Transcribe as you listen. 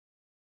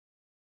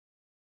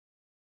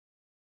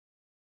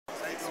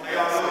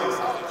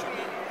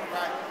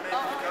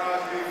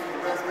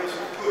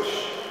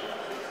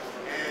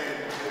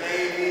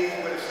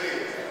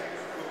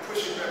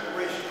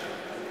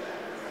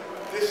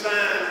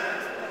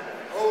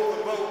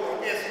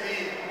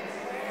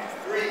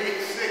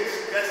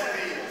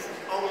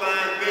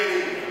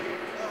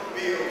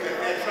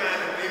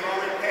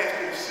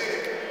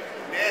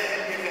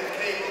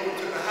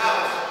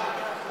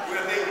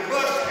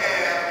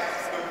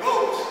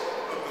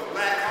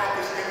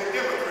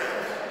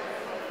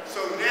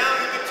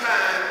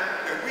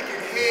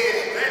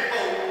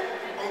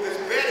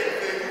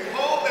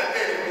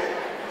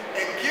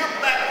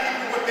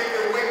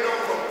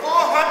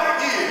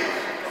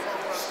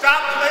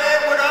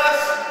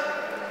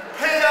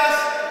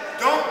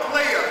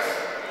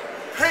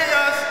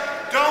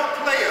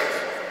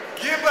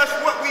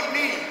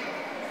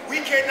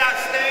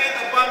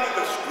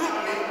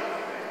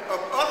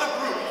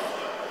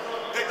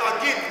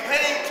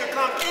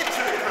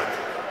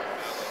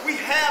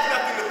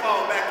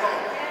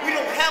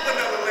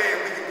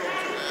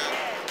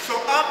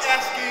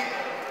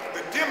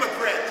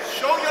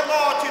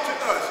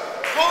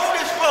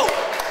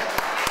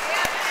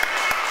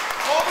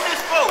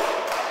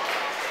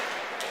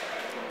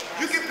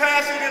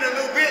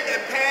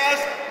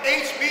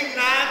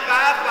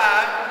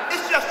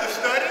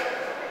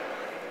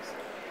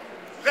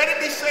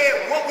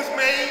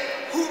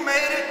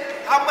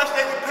how much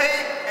they were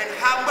paid and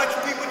how much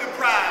we were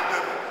deprived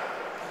of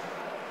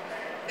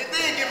it. And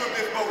then give them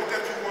this vote if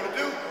that's what you want to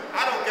do.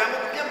 I don't gamble,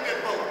 but give them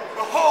that vote.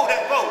 But hold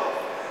that vote.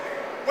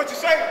 What you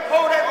say?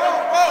 Hold that vote.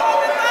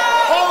 Hold that vote.